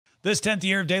This 10th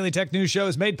year of Daily Tech News Show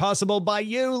is made possible by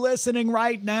you listening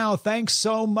right now. Thanks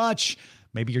so much.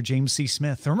 Maybe you're James C.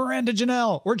 Smith or Miranda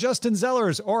Janelle or Justin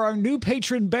Zellers or our new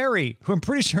patron, Barry, who I'm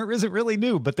pretty sure isn't really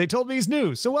new, but they told me he's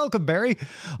new. So welcome, Barry.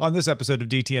 On this episode of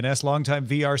DTNS, longtime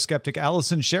VR skeptic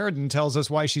Allison Sheridan tells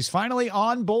us why she's finally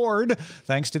on board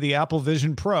thanks to the Apple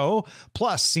Vision Pro.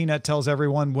 Plus, CNET tells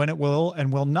everyone when it will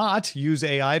and will not use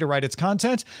AI to write its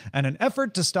content, and an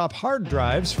effort to stop hard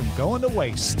drives from going to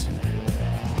waste.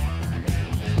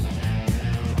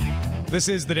 This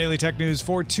is the Daily Tech News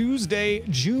for Tuesday,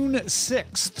 June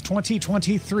 6th,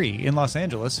 2023 in Los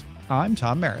Angeles. I'm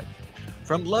Tom Merritt.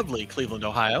 From lovely Cleveland,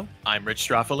 Ohio, I'm Rich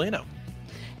Stroffolino.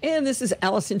 And this is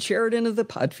Allison Sheridan of the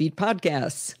Podfeed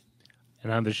Podcasts.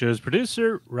 And I'm the show's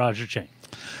producer, Roger Chang.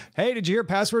 Hey, did you hear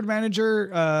Password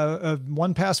Manager of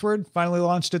 1Password finally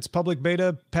launched its public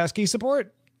beta passkey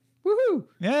support? Woohoo!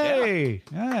 Yay!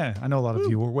 Yeah, I know a lot of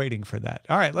you were waiting for that.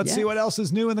 All right, let's see what else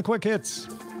is new in the quick hits.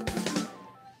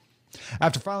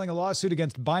 After filing a lawsuit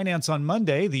against Binance on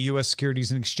Monday, the U.S.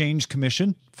 Securities and Exchange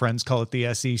Commission, friends call it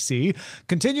the SEC,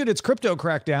 continued its crypto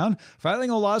crackdown, filing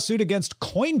a lawsuit against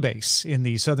Coinbase in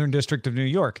the Southern District of New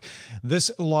York. This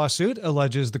lawsuit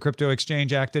alleges the crypto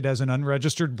exchange acted as an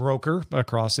unregistered broker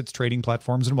across its trading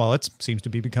platforms and wallets. Seems to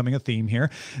be becoming a theme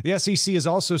here. The SEC is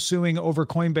also suing over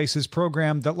Coinbase's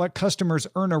program that let customers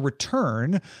earn a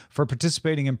return for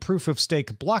participating in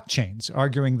proof-of-stake blockchains,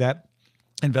 arguing that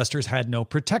investors had no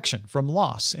protection from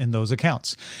loss in those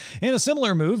accounts. In a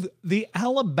similar move, the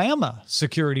Alabama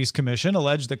Securities Commission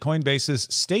alleged that Coinbase's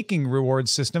staking reward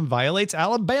system violates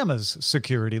Alabama's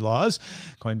security laws.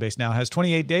 Coinbase now has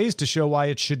 28 days to show why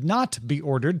it should not be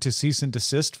ordered to cease and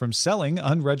desist from selling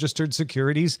unregistered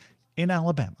securities in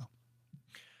Alabama.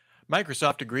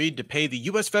 Microsoft agreed to pay the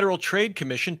U.S. Federal Trade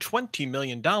Commission $20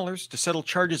 million to settle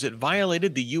charges it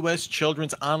violated the U.S.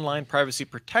 Children's Online Privacy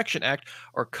Protection Act,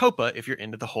 or COPPA, if you're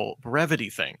into the whole brevity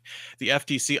thing. The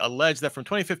FTC alleged that from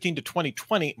 2015 to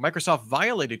 2020, Microsoft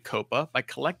violated COPPA by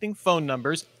collecting phone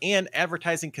numbers and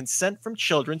advertising consent from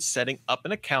children setting up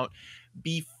an account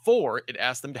before it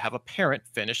asked them to have a parent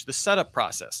finish the setup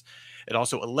process. It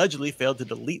also allegedly failed to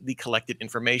delete the collected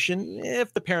information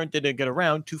if the parent didn't get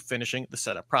around to finishing the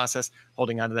setup process.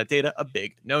 Holding on to that data, a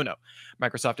big no-no.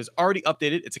 Microsoft has already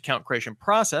updated its account creation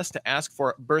process to ask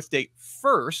for birth date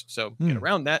first, so get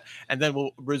around that, and then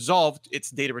will resolve its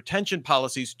data retention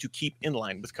policies to keep in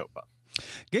line with COPPA.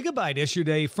 Gigabyte issued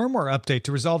a firmware update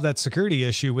to resolve that security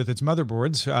issue with its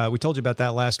motherboards. We told you about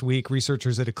that last week.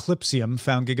 Researchers at Eclipsium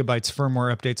found Gigabyte's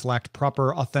firmware updates lacked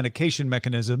proper authentication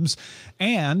mechanisms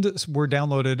and were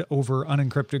downloaded over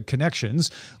unencrypted connections,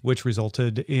 which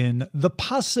resulted in the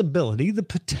possibility, the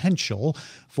potential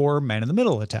for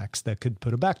man-in-the-middle attacks that could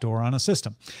put a backdoor on a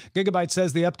system. Gigabyte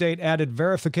says the update added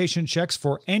verification checks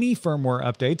for any firmware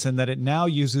updates and that it now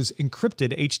uses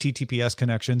encrypted HTTPS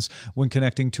connections when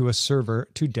connecting to a server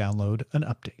to download an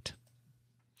update.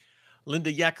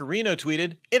 Linda Yaccarino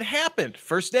tweeted, "It happened.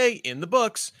 First day in the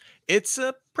books." It's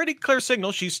a pretty clear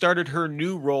signal she started her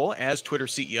new role as Twitter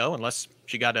CEO, unless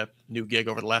she got a new gig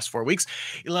over the last 4 weeks.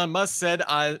 Elon Musk said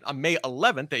on May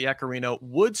 11th that Yaccarino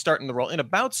would start in the role in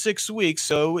about 6 weeks,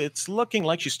 so it's looking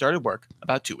like she started work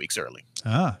about 2 weeks early.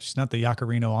 She's not the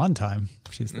Yaccarino on time.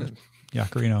 She's the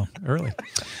Yaccarino early.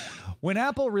 When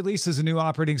Apple releases a new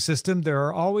operating system, there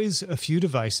are always a few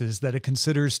devices that it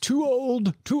considers too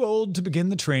old to begin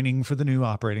the training for the new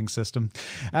operating system.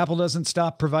 Apple doesn't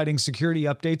stop providing security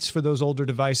updates for those older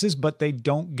devices, but they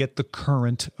don't get the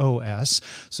current OS.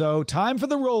 So time for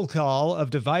the roll call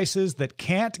of devices that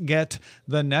can't get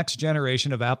the next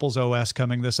generation of Apple's OS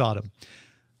coming this autumn.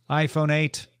 iPhone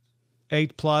 8,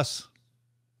 8 Plus,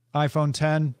 iPhone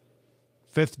 10,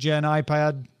 5th gen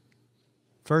iPad,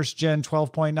 first gen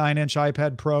 12.9-inch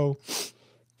iPad Pro,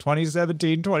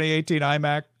 2017, 2018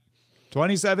 iMac,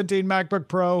 2017 MacBook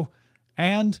Pro,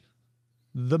 and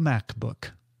the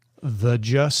MacBook. The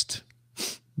just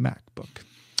MacBook.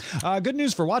 Good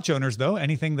news for watch owners, though.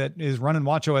 Anything that is running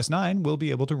watchOS 9 will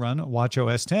be able to run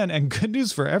watchOS 10. And good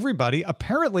news for everybody.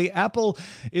 Apparently, Apple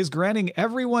is granting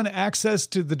everyone access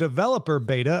to the developer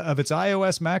beta of its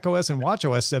iOS, macOS, and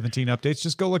watchOS 17 updates.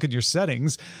 Just go look at your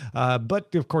settings.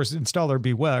 But, of course, installer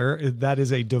beware. That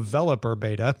is a developer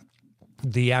beta.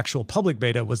 The actual public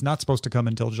beta was not supposed to come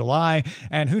until July.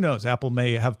 And who knows? Apple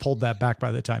may have pulled that back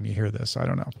by the time you hear this. I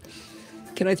don't know.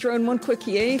 Can I throw in one quick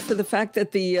yay for the fact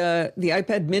that the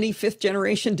iPad mini 5th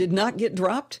generation did not get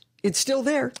dropped? It's still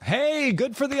there. Hey,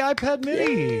 good for the iPad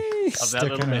mini. Of that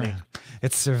little mini.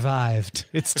 It survived.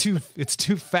 It's too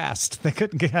fast. They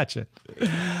couldn't catch it.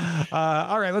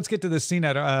 All right, let's get to the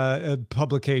CNET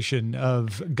publication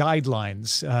of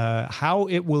guidelines, how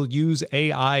it will use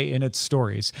AI in its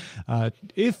stories.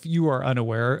 If you are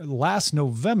unaware, last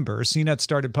November, CNET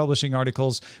started publishing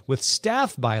articles with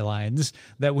staff bylines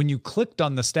that when you clicked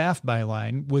on the staff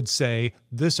byline would say,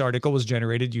 this article was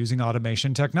generated using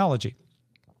automation technology.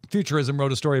 Futurism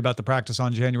wrote a story about the practice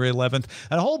on January 11th,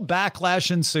 and a whole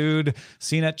backlash ensued.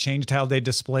 CNET changed how they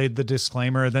displayed the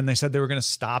disclaimer. Then they said they were going to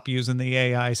stop using the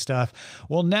AI stuff.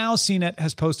 Well, now CNET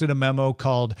has posted a memo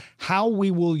called How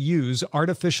We Will Use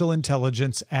Artificial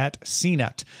Intelligence at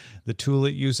CNET. The tool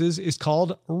it uses is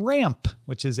called RAMP,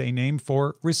 which is a name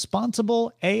for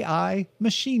Responsible AI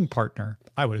Machine Partner.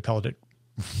 I would have called it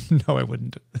no, I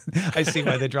wouldn't. I see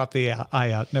why they dropped the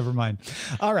I out. Never mind.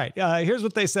 All right. Here's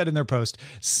what they said in their post.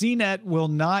 CNET will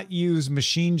not use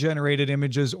machine-generated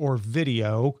images or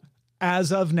video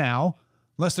as of now.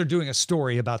 Unless they're doing a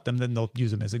story about them, then they'll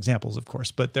use them as examples, of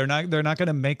course. But they're not going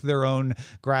to make their own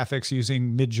graphics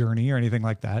using Midjourney or anything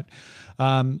like that.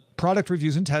 Product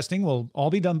reviews and testing will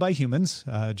all be done by humans,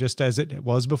 just as it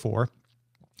was before.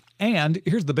 And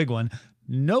here's the big one.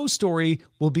 No story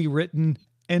will be written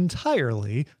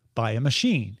entirely by a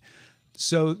machine.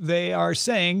 So they are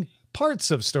saying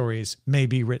parts of stories may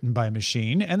be written by a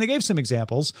machine. And they gave some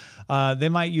examples. They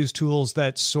might use tools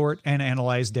that sort and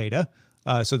analyze data.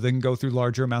 So they can go through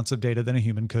larger amounts of data than a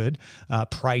human could.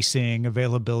 Pricing,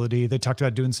 availability. They talked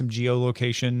about doing some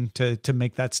geolocation to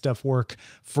make that stuff work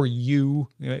for you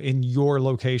in your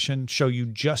location, show you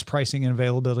just pricing and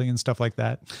availability and stuff like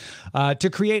that. To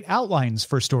create outlines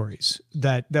for stories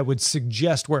that would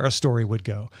suggest where a story would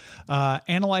go.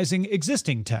 Analyzing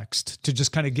existing text to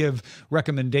just kind of give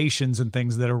recommendations and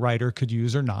things that a writer could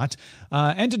use or not.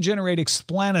 And to generate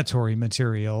explanatory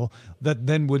material that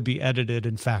then would be edited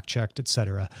and fact-checked,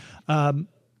 etc.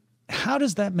 How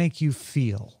does that make you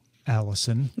feel,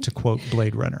 Allison, to quote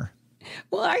Blade Runner?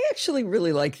 Well, I actually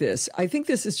really like this. I think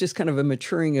this is just kind of a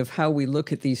maturing of how we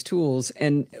look at these tools.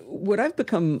 And what I've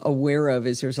become aware of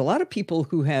is there's a lot of people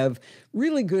who have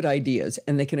really good ideas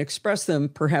and they can express them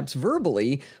perhaps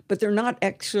verbally, but they're not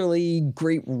actually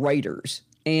great writers.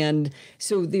 And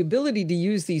so the ability to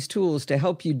use these tools to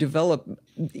help you develop,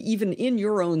 even in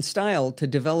your own style, to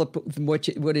develop what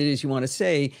it is you want to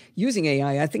say using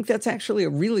AI, I think that's actually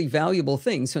a really valuable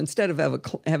thing. So instead of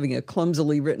having a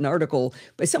clumsily written article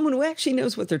by someone who actually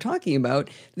knows what they're talking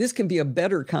about, this can be a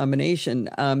better combination.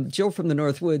 Jill from the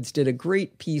Northwoods did a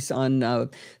great piece on the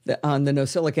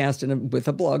Nosillacast and with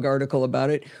a blog article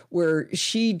about it, where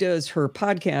she does her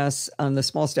podcasts on the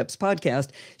Small Steps podcast.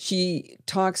 She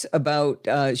talks about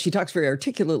she talks very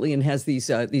articulately and has these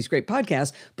great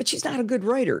podcasts, but she's not a good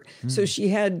writer. So she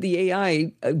had the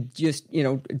AI just,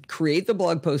 create the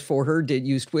blog post for her,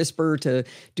 used Whisper to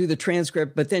do the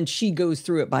transcript, but then she goes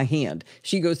through it by hand.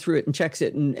 She goes through it and checks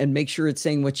it and makes sure it's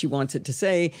saying what she wants it to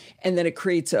say. And then it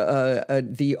creates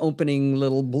the opening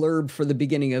little blurb for the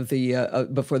beginning of the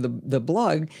before the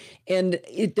blog. And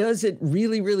it does it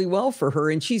really, really well for her.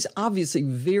 And she's obviously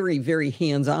very, very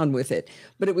hands-on with it.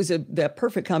 But it was that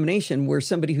perfect combination where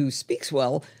somebody who speaks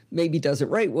well maybe does it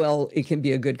right well, it can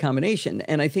be a good combination.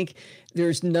 And I think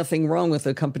there's nothing wrong with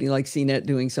a company like CNET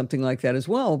doing something like that as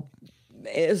well,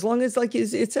 as long as, like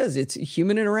it says, it's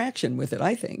human interaction with it,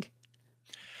 I think.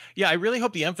 Yeah, I really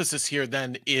hope the emphasis here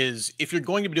then is if you're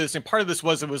going to be doing this, and part of this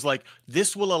was, it was like,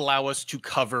 this will allow us to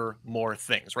cover more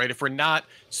things, right? If we're not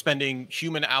spending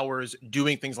human hours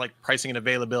doing things like pricing and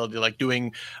availability, like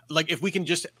if we can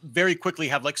just very quickly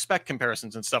have like spec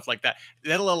comparisons and stuff like that,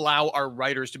 that'll allow our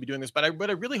writers to be doing this. But what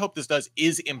I really hope this does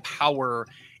is empower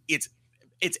its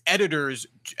editors,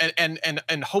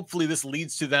 and hopefully this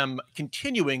leads to them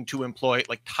continuing to employ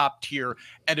like top tier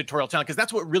editorial talent, because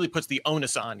that's what really puts the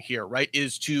onus on here, right?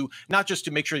 Is to not just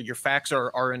to make sure your facts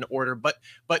are in order, but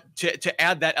to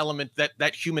add that element,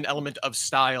 that human element of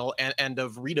style and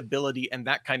of readability and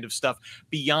that kind of stuff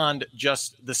beyond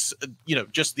just this,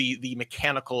 just the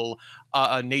mechanical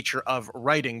nature of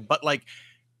writing, but like.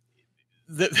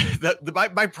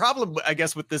 My problem, I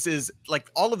guess, with this is like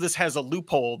all of this has a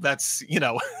loophole that's,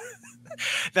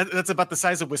 that's about the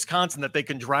size of Wisconsin that they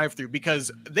can drive through, because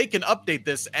they can update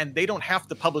this and they don't have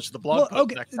to publish the blog post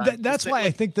okay. next time. That's why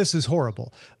I think this is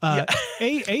horrible. AP,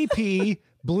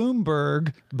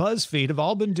 Bloomberg, BuzzFeed have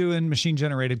all been doing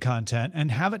machine-generated content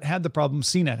and haven't had the problem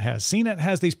CNET has. CNET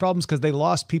has these problems because they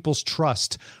lost people's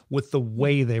trust with the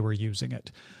way they were using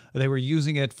it. They were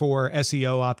using it for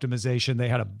SEO optimization.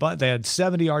 They had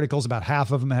 70 articles, about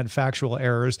half of them had factual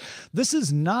errors. This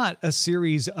is not a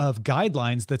series of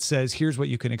guidelines that says, here's what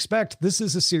you can expect. This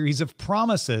is a series of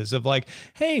promises of like,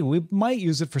 hey, we might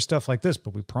use it for stuff like this,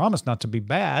 but we promise not to be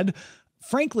bad.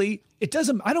 Frankly,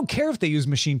 I don't care if they use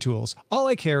machine tools. All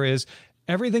I care is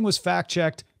everything was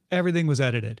fact-checked, everything was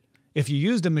edited. If you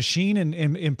used a machine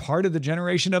in part of the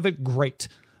generation of it, great.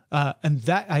 And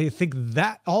that, I think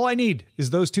that all I need is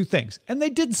those two things. And they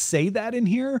did say that in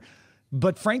here,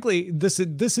 but frankly, this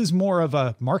is more of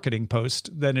a marketing post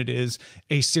than it is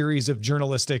a series of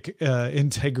journalistic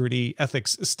integrity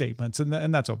ethics statements.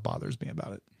 And that's what bothers me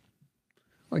about it.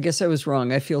 Well, I guess I was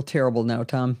wrong. I feel terrible now,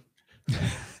 Tom.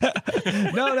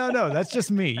 No. That's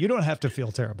just me. You don't have to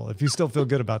feel terrible. If you still feel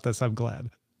good about this, I'm glad.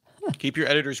 Keep your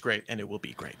editors great, and it will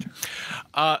be great.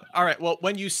 All right. Well,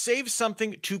 when you save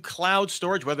something to cloud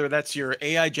storage, whether that's your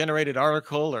AI-generated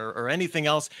article or anything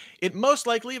else, it most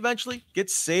likely eventually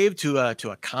gets saved to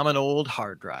a common old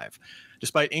hard drive.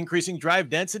 Despite increasing drive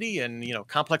density and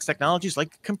complex technologies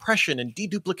like compression and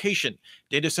deduplication,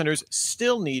 data centers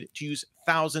still need to use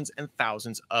thousands and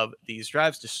thousands of these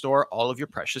drives to store all of your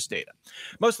precious data.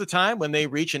 Most of the time, when they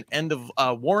reach an end of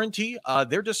warranty,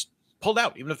 they're just pulled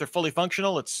out. Even if they're fully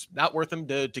functional, it's not worth them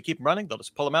to keep them running. They'll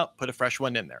just pull them out, put a fresh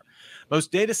one in there.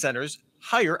 Most data centers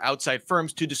hire outside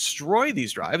firms to destroy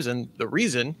these drives, and the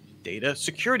reason, data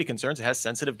security concerns. It has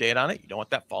sensitive data on it. You don't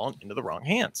want that falling into the wrong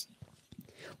hands.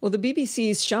 Well, the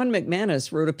BBC's Sean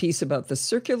McManus wrote a piece about the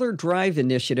Circular Drive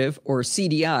Initiative, or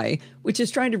CDI, which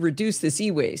is trying to reduce this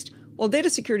e-waste. While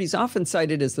data security is often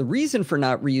cited as the reason for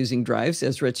not reusing drives,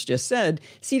 as Rich just said,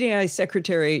 CDI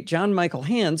Secretary John Michael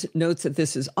Hands notes that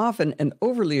this is often an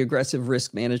overly aggressive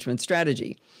risk management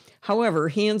strategy. However,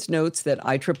 Hands notes that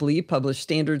IEEE published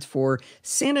standards for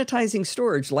sanitizing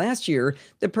storage last year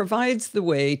that provides the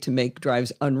way to make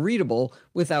drives unreadable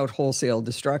without wholesale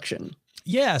destruction.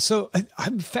 Yeah, so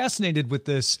I'm fascinated with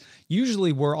this.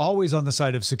 Usually we're always on the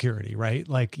side of security, right?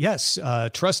 Like, yes,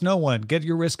 trust no one, get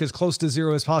your risk as close to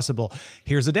zero as possible.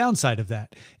 Here's a downside of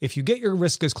that. If you get your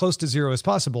risk as close to zero as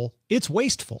possible, it's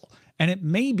wasteful and it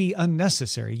may be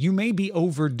unnecessary. You may be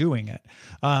overdoing it.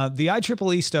 The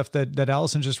IEEE stuff that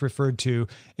Allison just referred to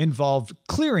involved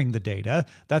clearing the data.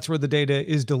 That's where the data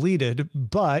is deleted,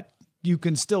 but you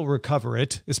can still recover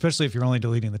it, especially if you're only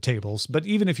deleting the tables. But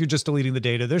even if you're just deleting the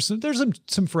data, there's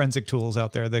some forensic tools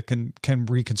out there that can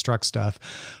reconstruct stuff.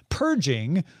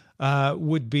 Purging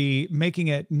would be making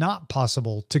it not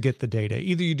possible to get the data.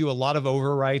 Either you do a lot of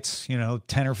overwrites,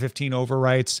 10 or 15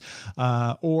 overwrites,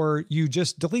 or you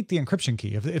just delete the encryption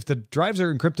key. If the drives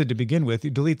are encrypted to begin with,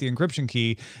 you delete the encryption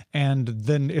key, and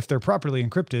then if they're properly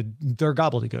encrypted, they're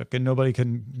gobbledygook and nobody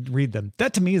can read them.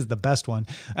 That to me is the best one.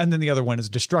 And then the other one is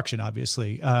destruction,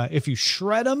 obviously. If you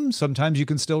shred them, sometimes you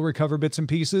can still recover bits and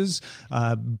pieces.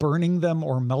 Burning them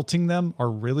or melting them are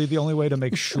really the only way to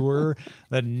make sure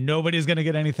that nobody's going to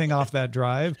get anything off that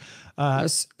drive.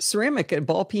 Ceramic and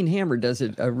ball peen hammer does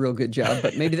a real good job,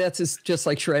 but maybe that's just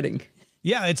like shredding.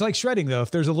 Yeah, it's like shredding, though.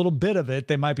 If there's a little bit of it,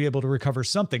 they might be able to recover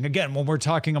something. Again, when we're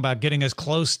talking about getting as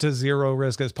close to zero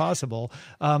risk as possible,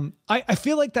 I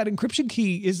feel like that encryption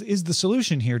key is the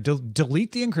solution here.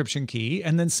 Delete the encryption key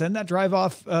and then send that drive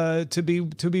off to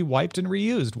be wiped and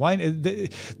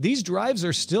reused. These drives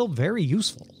are still very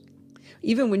useful.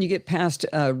 Even when you get past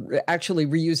actually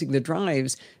reusing the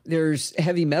drives, there's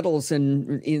heavy metals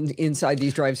inside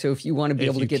these drives. So if you want to be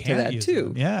able to get to that too.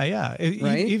 Them. Yeah.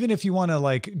 Right? Even if you want to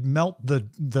like melt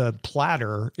the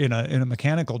platter in a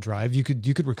mechanical drive, you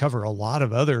could recover a lot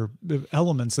of other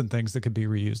elements and things that could be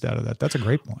reused out of that. That's a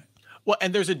great point. Well,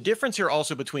 and there's a difference here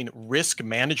also between risk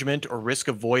management or risk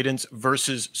avoidance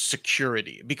versus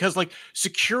security, because like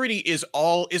security is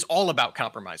all about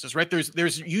compromises, right?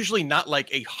 There's usually not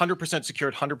like 100%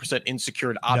 secured, 100%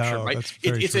 insecured option, no, right?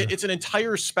 It's an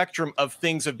entire spectrum of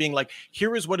things of being like,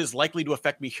 here is what is likely to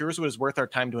affect me. Here's what is worth our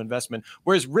time to investment.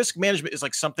 Whereas risk management is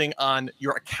like something on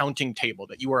your accounting table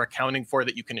that you are accounting for,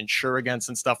 that you can insure against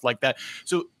and stuff like that.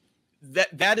 So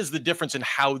that is the difference in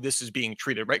how this is being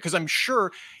treated, right? Because I'm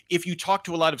sure if you talk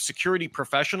to a lot of security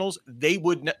professionals, they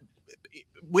would,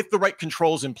 with the right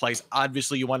controls in place,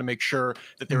 obviously you want to make sure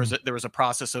that there is a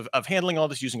process of handling all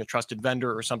this using a trusted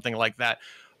vendor or something like that.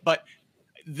 But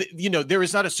there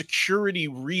is not a security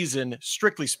reason,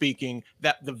 strictly speaking,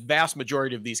 that the vast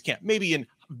majority of these can't. Maybe in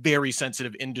very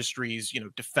sensitive industries,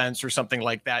 defense or something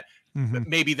like that,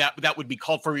 maybe that would be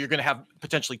called for. You're going to have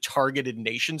potentially targeted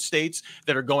nation states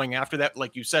that are going after that.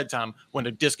 Like you said, Tom, when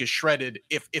a disk is shredded,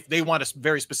 if they want a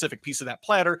very specific piece of that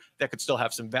platter, that could still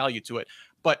have some value to it.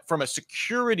 But from a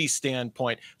security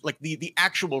standpoint, like the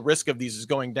actual risk of these is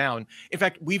going down. In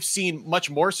fact, we've seen much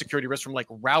more security risk from like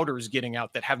routers getting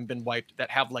out that haven't been wiped, that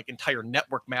have like entire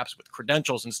network maps with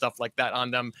credentials and stuff like that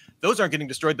on them. Those aren't getting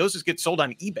destroyed. Those just get sold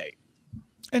on eBay.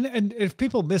 And if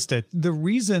people missed it, the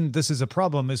reason this is a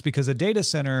problem is because a data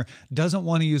center doesn't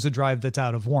want to use a drive that's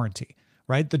out of warranty.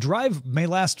 Right? The drive may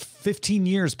last 15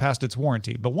 years past its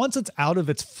warranty, but once it's out of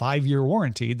its 5-year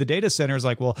warranty, the data center is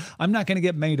like, well, I'm not going to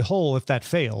get made whole if that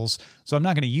fails, so I'm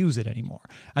not going to use it anymore.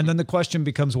 And then the question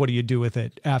becomes, what do you do with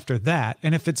it after that?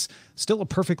 And if it's still a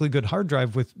perfectly good hard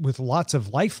drive with lots of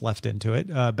life left into it,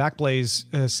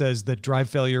 Backblaze says that drive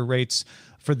failure rates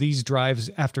for these drives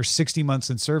after 60 months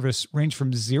in service range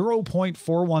from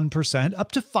 0.41%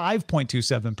 up to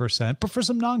 5.27%, but for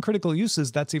some non-critical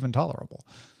uses, that's even tolerable.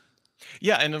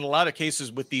 Yeah, and in a lot of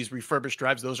cases with these refurbished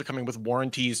drives, those are coming with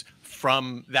warranties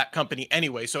from that company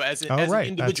anyway. So as an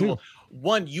individual,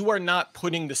 one, you are not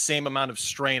putting the same amount of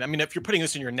strain. I mean, if you're putting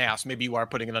this in your NAS, maybe you are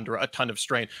putting it under a ton of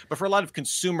strain. But for a lot of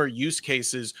consumer use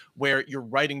cases where you're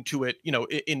writing to it, you know,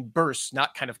 in bursts,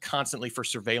 not kind of constantly for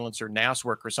surveillance or NAS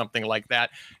work or something like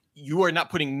that, you are not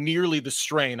putting nearly the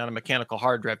strain on a mechanical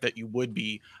hard drive that you would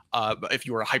be if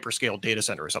you were a hyperscale data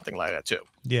center or something like that too.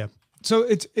 Yeah. So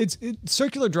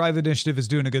Circular Drive Initiative is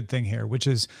doing a good thing here, which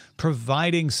is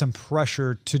providing some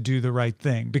pressure to do the right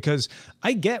thing. Because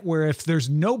I get where if there's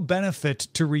no benefit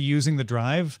to reusing the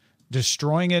drive,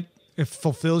 destroying it, it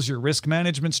fulfills your risk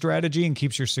management strategy and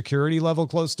keeps your security level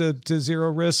close to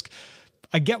zero risk.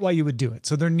 I get why you would do it.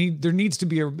 So there needs to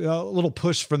be a little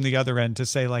push from the other end to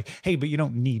say like, hey, but you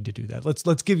don't need to do that.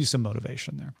 Let's give you some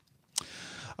motivation there.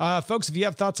 Folks, if you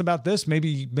have thoughts about this,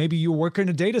 maybe you work in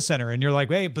a data center and you're like,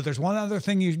 hey, but there's one other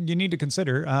thing you need to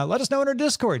consider. Let us know in our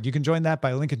Discord. You can join that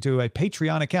by linking to a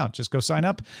Patreon account. Just go sign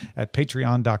up at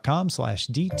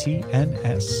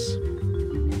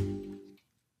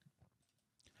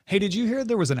patreon.com/DTNS. Hey, did you hear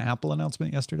there was an Apple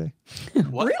announcement yesterday?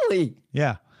 Really?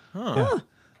 Yeah. Huh. Yeah.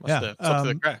 Must have slipped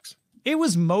through the cracks. It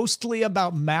was mostly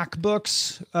about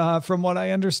MacBooks, from what I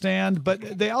understand, but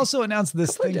they also announced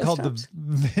this thing called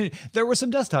there were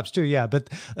some desktops too, yeah, but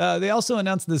they also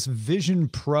announced this Vision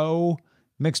Pro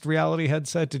mixed reality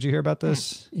headset. Did you hear about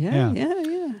this? Yeah.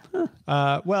 Huh.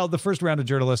 Well, the first round of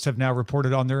journalists have now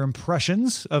reported on their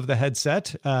impressions of the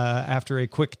headset after a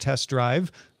quick test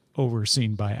drive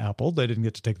overseen by Apple. They didn't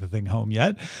get to take the thing home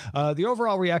yet. The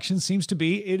overall reaction seems to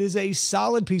be it is a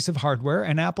solid piece of hardware,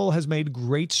 and Apple has made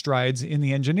great strides in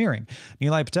the engineering.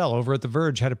 Nilay Patel over at The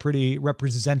Verge had a pretty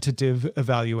representative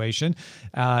evaluation.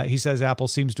 He says Apple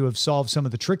seems to have solved some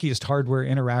of the trickiest hardware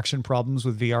interaction problems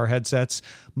with VR headsets,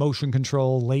 motion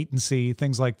control, latency,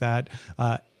 things like that.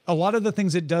 A lot of the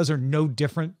things it does are no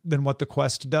different than what the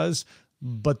Quest does,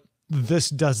 but this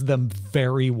does them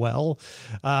very well.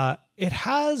 It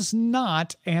has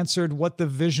not answered what the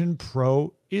Vision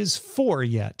Pro is for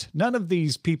yet. None of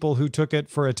these people who took it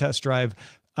for a test drive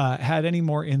had any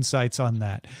more insights on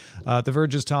that. The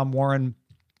Verge's Tom Warren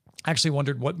actually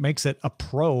wondered what makes it a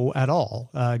pro at all,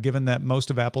 given that most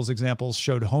of Apple's examples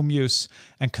showed home use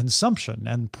and consumption,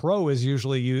 and pro is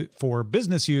usually for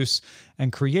business use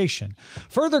and creation.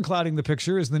 Further clouding the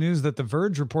picture is the news that The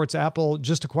Verge reports Apple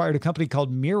just acquired a company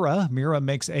called Mira. Mira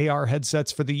makes AR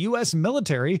headsets for the U.S.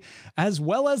 military, as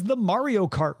well as the Mario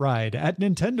Kart ride at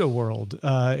Nintendo World,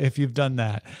 if you've done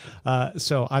that.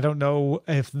 So I don't know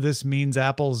if this means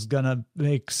Apple's going to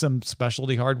make some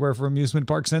specialty hardware for amusement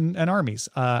parks and armies.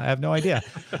 I have no idea.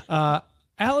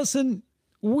 Allison,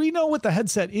 we know what the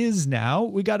headset is now.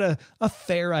 We got a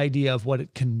fair idea of what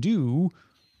it can do.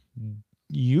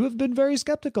 You have been very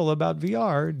skeptical about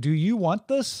VR. Do you want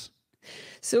this?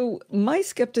 So my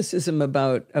skepticism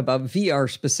about VR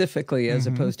specifically, as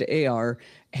opposed to AR,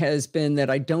 has been that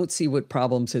I don't see what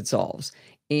problems it solves.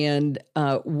 And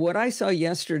what I saw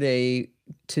yesterday,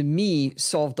 to me,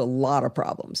 solved a lot of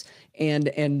problems,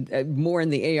 and more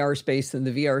in the AR space than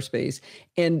the VR space.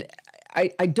 And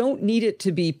I don't need it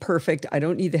to be perfect. I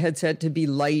don't need the headset to be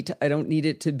light. I don't need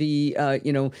it to be,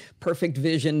 perfect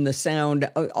vision, the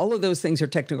sound. All of those things are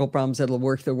technical problems that'll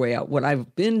work their way out. What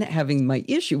I've been having my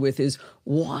issue with is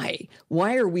why?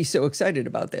 Why are we so excited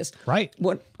about this? Right.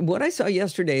 What I saw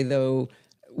yesterday, though,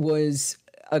 was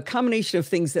a combination of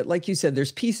things that, like you said,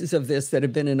 there's pieces of this that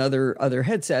have been in other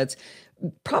headsets.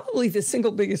 Probably the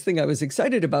single biggest thing I was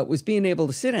excited about was being able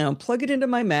to sit down, plug it into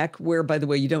my Mac, where, by the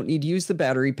way, you don't need to use the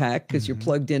battery pack because you're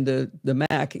plugged into the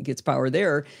Mac. It gets power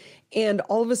there. And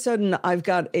all of a sudden, I've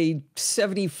got a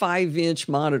 75-inch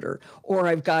monitor, or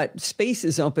I've got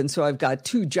spaces open, so I've got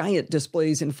two giant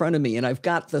displays in front of me, and I've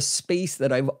got the space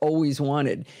that I've always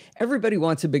wanted. Everybody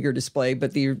wants a bigger display,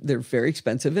 but they're very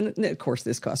expensive, and of course,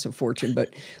 this costs a fortune.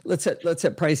 But let's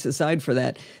set price aside for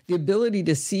that. The ability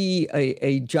to see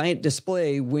a giant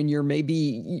display when you're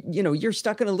maybe you're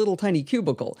stuck in a little tiny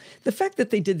cubicle. The fact that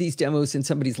they did these demos in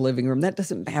somebody's living room, that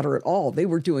doesn't matter at all. They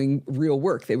were doing real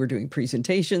work. They were doing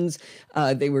presentations.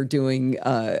 They were doing,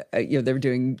 they were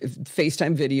doing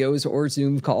FaceTime videos or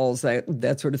Zoom calls,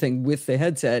 that sort of thing with the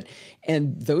headset.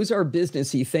 And those are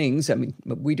businessy things. I mean,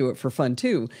 we do it for fun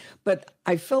too. But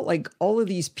I felt like all of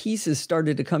these pieces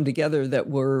started to come together that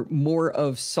were more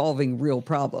of solving real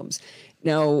problems.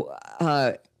 Now,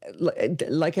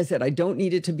 like I said, I don't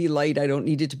need it to be light. I don't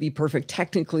need it to be perfect.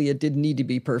 Technically, it didn't need to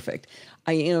be perfect.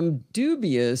 I am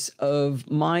dubious of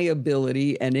my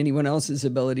ability and anyone else's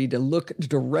ability to look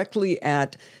directly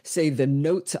at, say, the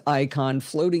notes icon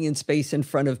floating in space in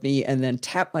front of me and then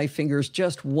tap my fingers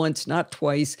just once, not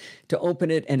twice, to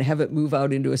open it and have it move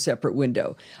out into a separate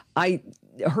window. I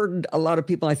heard a lot of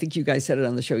people, I think you guys said it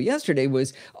on the show yesterday,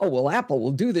 was, oh, well, Apple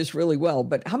will do this really well.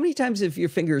 But how many times have your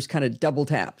fingers kind of double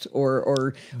tapped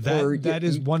or that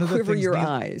is one of the things your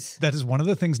eyes? That is one of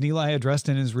the things Nilay addressed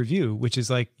in his review, which is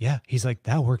like, yeah, he's like,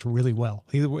 that worked really well.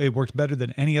 It worked better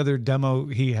than any other demo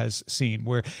he has seen,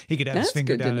 where he could have his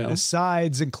finger down at his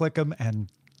sides and click them,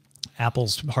 and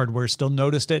Apple's hardware still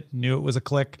noticed it, knew it was a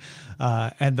click,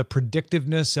 and the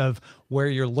predictiveness of where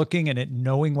you're looking and it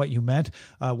knowing what you meant.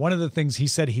 One of the things he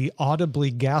said he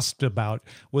audibly gasped about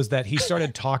was that he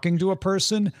started talking to a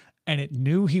person and it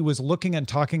knew he was looking and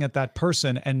talking at that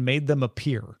person and made them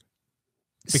appear.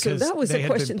 So that was the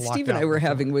question Steve and I were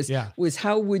having was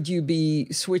how would you be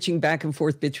switching back and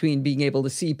forth between being able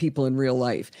to see people in real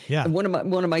life? Yeah. And one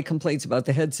of my complaints about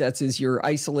the headsets is you're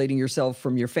isolating yourself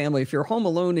from your family. If you're home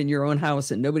alone in your own house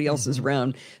and nobody else is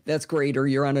around, that's great. Or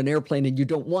you're on an airplane and you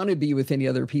don't want to be with any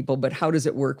other people. But how does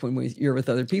it work when you're with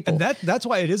other people? And that's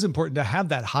why it is important to have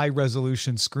that high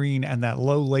resolution screen and that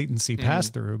low latency pass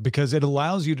through, because it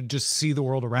allows you to just see the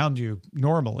world around you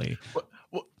normally.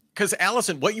 Because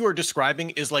Allison, what you were describing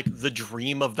is like the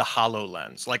dream of the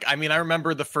HoloLens. Like, I mean, I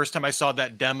remember the first time I saw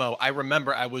that demo. I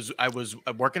remember I was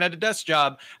working at a desk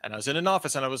job and I was in an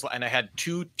office and I had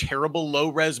two terrible low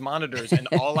res monitors, and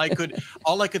all I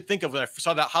could think of when I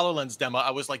saw that HoloLens demo,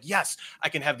 I was like, yes, I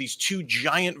can have these two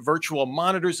giant virtual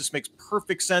monitors. This makes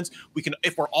perfect sense. We can,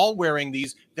 if we're all wearing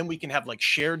these, then we can have like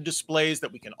shared displays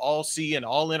that we can all see and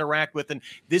all interact with. And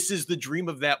this is the dream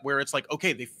of that, where it's like,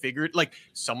 okay,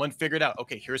 someone figured out,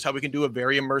 okay, here's how we can do a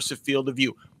very immersive field of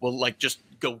view. We'll like just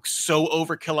go so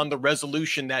overkill on the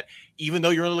resolution that even though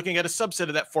you're only looking at a subset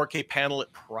of that 4K panel,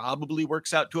 it probably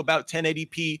works out to about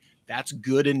 1080p. That's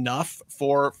good enough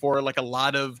for like a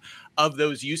lot of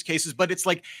those use cases. But it's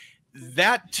like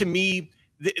that to me,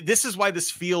 this is why this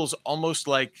feels almost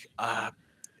like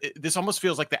this almost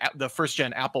feels like the first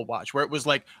gen Apple Watch, where it was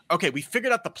like, okay, we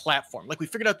figured out the platform. Like we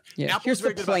figured out Apple's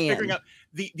very good about figuring out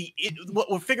what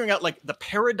we're figuring out, like the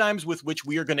paradigms with which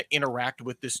we are going to interact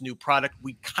with this new product.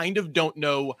 We kind of don't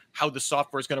know how the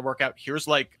software is going to work out. Here's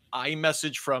like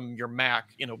iMessage from your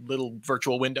Mac in a little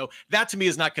virtual window. That to me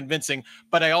is not convincing,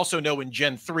 but I also know in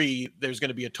Gen 3, there's going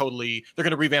to be they're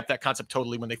going to revamp that concept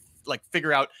totally when they like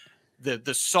figure out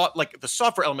the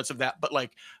software elements of that, but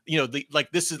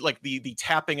this is like the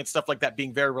tapping and stuff like that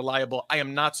being very reliable. I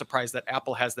am not surprised that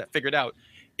Apple has that figured out.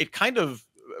 It kind of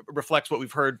reflects what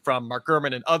we've heard from Mark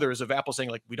Gurman and others of Apple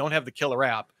saying, like, we don't have the killer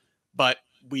app, but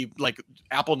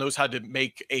Apple knows how to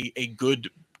make a good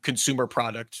consumer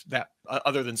product that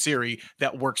other than Siri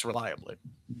that works reliably.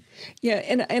 Yeah,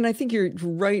 and I think you're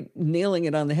right, nailing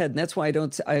it on the head. And that's why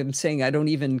I'm saying I don't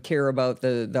even care about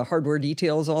the hardware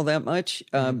details all that much.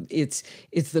 It's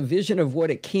the vision of what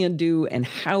it can do and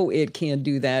how it can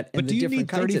do that. And but do you need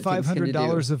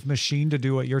 $3,500 of machine to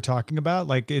do what you're talking about?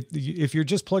 Like if you're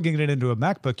just plugging it into a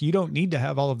MacBook, you don't need to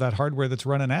have all of that hardware that's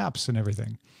running apps and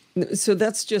everything. So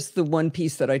that's just the one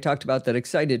piece that I talked about that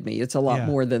excited me. It's a lot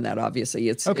more than that, obviously.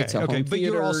 It's a home theater. But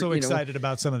you're also excited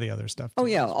about some of the other stuff too. Oh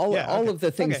yeah, all of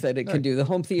the things that it can do. The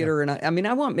home theater, and I mean,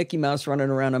 I want Mickey Mouse running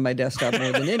around on my desktop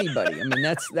more than anybody. I mean,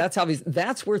 that's obvious.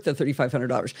 That's worth the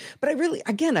 $3,500. But I really,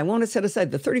 again, I want to set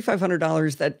aside the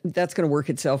 $3,500. That's going to work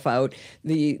itself out.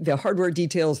 The hardware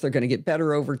details, they're going to get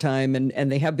better over time,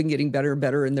 and they have been getting better and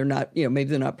better. And they're not, maybe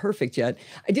they're not perfect yet.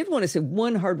 I did want to say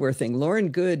one hardware thing.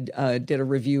 Lauren Good did a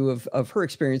review of her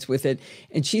experience with it.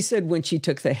 And she said when she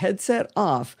took the headset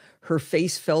off, her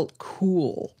face felt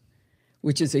cool,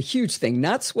 which is a huge thing,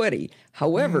 not sweaty.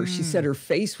 However, she said her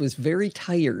face was very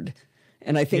tired.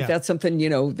 And I think that's something,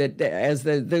 that as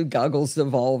the goggles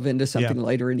evolve into something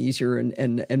lighter and easier,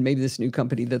 and maybe this new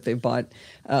company that they've bought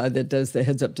that does the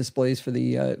heads-up displays for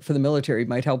the military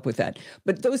might help with that.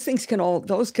 But those things can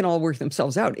all work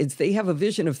themselves out. They have a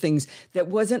vision of things that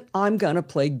wasn't, I'm gonna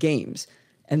play games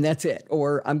and that's it,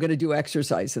 or I'm gonna do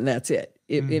exercise and that's it.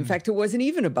 In fact, it wasn't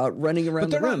even about running around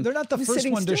the room. They're not the first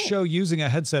one to show using a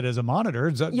headset as a monitor.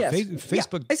 Yes.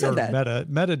 Facebook I said that.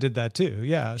 Meta did that too.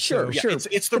 Yeah. Sure.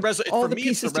 It's the all for the me,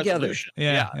 pieces it's the together. resolution.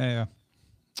 Yeah.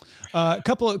 A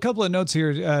couple of notes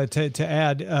here to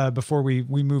add before we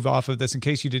move off of this, in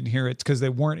case you didn't hear it, because they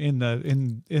weren't in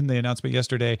the announcement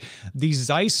yesterday. The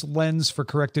Zeiss lens for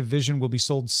corrective vision will be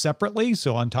sold separately.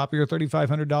 So on top of your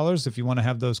 $3,500, if you want to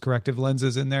have those corrective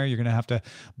lenses in there, you're going to have to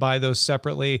buy those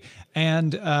separately.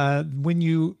 And when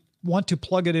you want to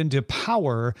plug it into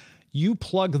power, you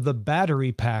plug the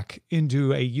battery pack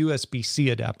into a USB-C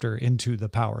adapter into the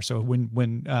power. So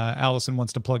when Allison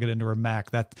wants to plug it into her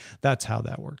Mac, that's how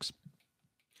that works.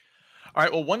 All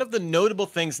right. Well, one of the notable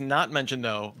things not mentioned,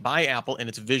 though, by Apple in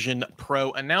its Vision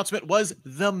Pro announcement was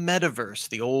the metaverse,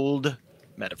 the old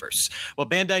metaverse. Well,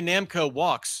 Bandai Namco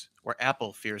walks where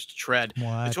Apple fears to tread.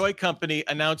 What? The toy company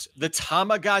announced the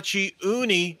Tamagotchi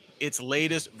Uni, its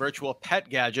latest virtual pet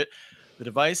gadget. The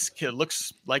device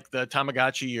looks like the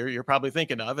Tamagotchi you're probably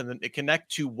thinking of, and then it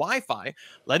connects to Wi-Fi,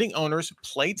 letting owners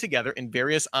play together in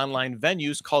various online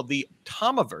venues called the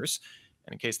Tamaverse.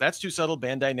 And in case that's too subtle,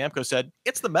 Bandai Namco said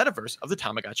it's the metaverse of the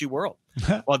Tamagotchi world.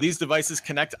 While these devices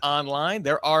connect online,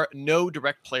 there are no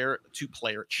direct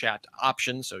player-to-player chat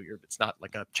options, so it's not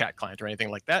like a chat client or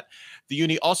anything like that. The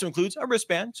Uni also includes a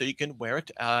wristband, so you can wear it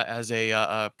as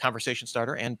a conversation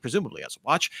starter and presumably as a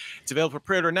watch. It's available for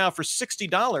pre-order now for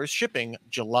 $60, shipping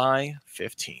July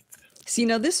 15th. See,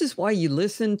 now this is why you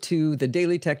listen to the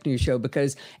Daily Tech News Show,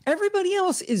 because everybody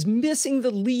else is missing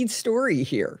the lead story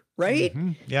here, right?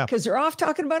 Yeah. Because they're off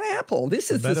talking about Apple. This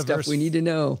is the stuff we need to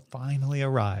know. Finally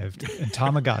arrived, and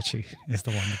Tamagotchi is the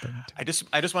one that bring it.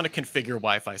 I just want to configure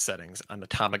Wi-Fi settings on the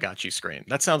Tamagotchi screen.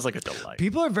 That sounds like a delight.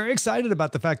 People are very excited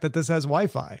about the fact that this has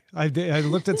Wi-Fi. I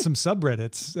looked at some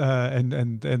subreddits,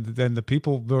 and the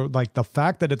people were like, the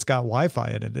fact that it's got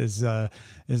Wi-Fi in it is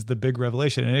the big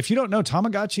revelation. And if you don't know,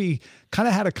 Tamagotchi kind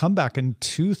of had a comeback in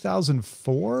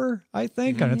 2004, I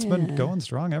think, and it's been going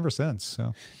strong ever since.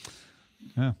 So,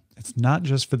 yeah, it's not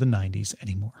just for the 90s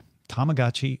anymore.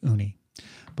 Tamagotchi Uni.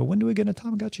 But when do we get a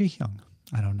Tamagotchi Young?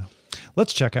 I don't know.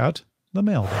 Let's check out the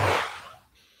mailbag.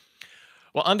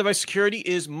 Well, on-device security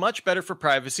is much better for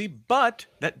privacy, but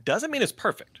that doesn't mean it's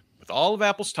perfect. With all of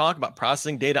Apple's talk about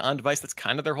processing data on device, that's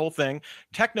kind of their whole thing.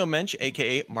 Technomensch,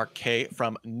 aka Mark K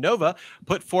from Nova,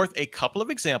 put forth a couple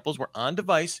of examples where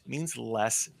on-device means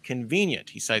less convenient.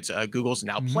 He cites Google's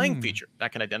Now Playing feature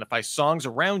that can identify songs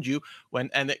around you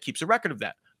and that keeps a record of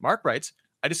that. Mark writes,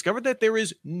 I discovered that there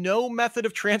is no method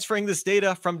of transferring this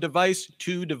data from device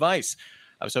to device.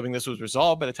 I was hoping this was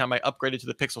resolved by the time I upgraded to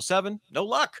the Pixel 7. No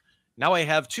luck. Now I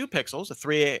have two Pixels, a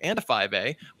 3A and a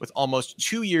 5A, with almost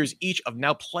 2 years each of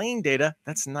Now Playing data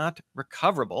that's not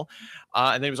recoverable.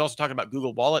 And then he was also talking about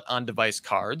Google Wallet on-device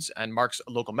cards, and Mark's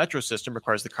local metro system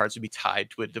requires the cards to be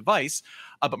tied to a device.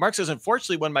 But Mark says,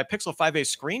 unfortunately, when my Pixel 5A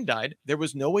screen died, there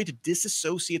was no way to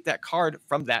disassociate that card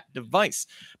from that device.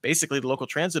 Basically, the local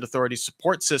transit authority's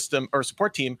support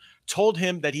team told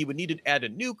him that he would need to add a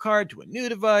new card to a new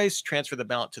device, transfer the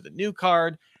balance to the new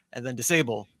card, and then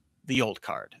disable the old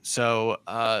card. So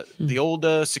the old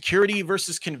security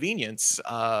versus convenience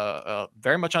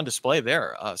very much on display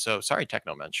there. So sorry,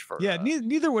 Technomensch, for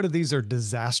neither one of these are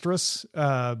disastrous,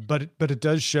 but it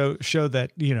does show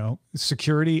that,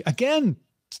 security, again,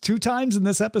 2 times in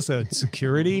this episode,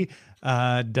 security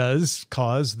does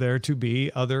cause there to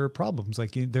be other problems.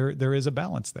 Like there is a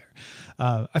balance there.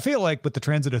 I feel like with the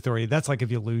transit authority, that's like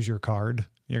if you lose your card,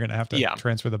 you're going to have to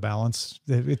transfer the balance.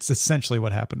 It's essentially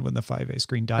what happened when the 5A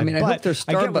screen died. I mean, I hope their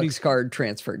Starbucks card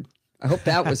transferred. I hope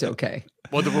that was okay.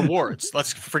 Well, the rewards.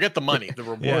 Let's forget the money. The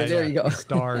rewards. Yeah, there you go.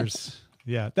 Stars.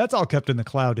 Yeah, that's all kept in the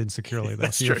cloud insecurely.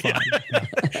 That's true. Yeah.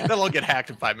 That'll all get hacked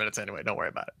in 5 minutes anyway. Don't worry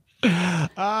about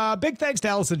it. Big thanks to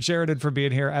Allison Sheridan for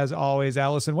being here as always.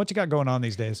 Allison, what you got going on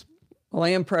these days? Well, I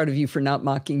am proud of you for not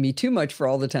mocking me too much for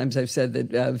all the times I've said that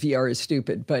VR is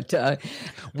stupid. But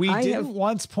we didn't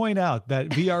once point out that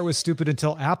VR was stupid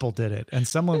until Apple did it. And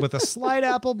someone with a slight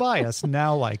Apple bias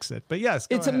now likes it. But yes,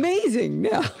 it's amazing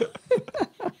now.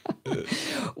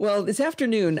 Well, this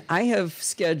afternoon, I have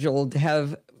scheduled to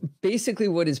have basically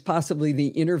what is possibly the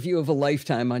interview of a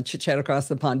lifetime on Chit Chat Across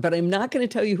the Pond, but I'm not going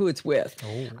to tell you who it's with.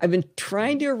 I've been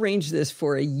trying to arrange this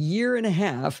for a year and a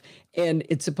half, and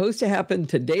it's supposed to happen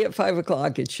today at 5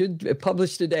 o'clock. It should be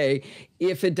published today.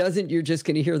 If it doesn't, you're just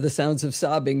going to hear the sounds of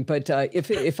sobbing. But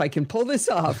if I can pull this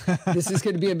off, this is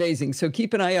going to be amazing. So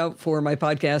keep an eye out for my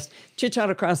podcast, Chit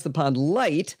Chat Across the Pond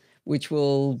Light, which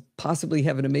will possibly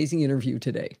have an amazing interview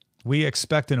today. We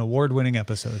expect an award-winning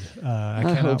episode. I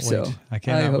cannot wait. So. I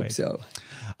cannot hope wait. So.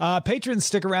 Patrons,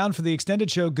 stick around for the extended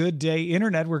show, Good Day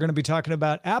Internet. We're going to be talking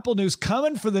about Apple news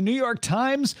coming for the New York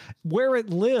Times, where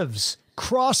it lives,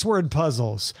 crossword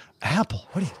puzzles. Apple,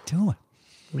 what are you doing?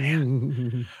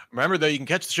 Man. Remember, though, you can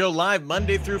catch the show live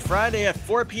Monday through Friday at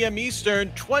 4 p.m.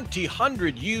 Eastern,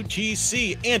 2000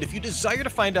 UTC. And if you desire to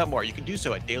find out more, you can do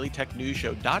so at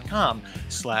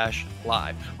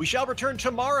dailytechnewsshow.com/live. We shall return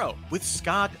tomorrow with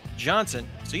Scott Johnson.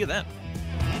 See you then.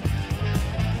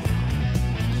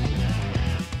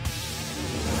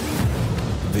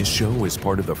 This show is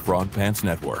part of the Frog Pants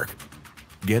Network.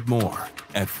 Get more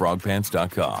at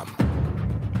frogpants.com.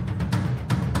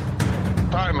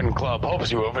 Diamond Club hopes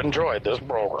you have enjoyed this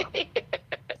program.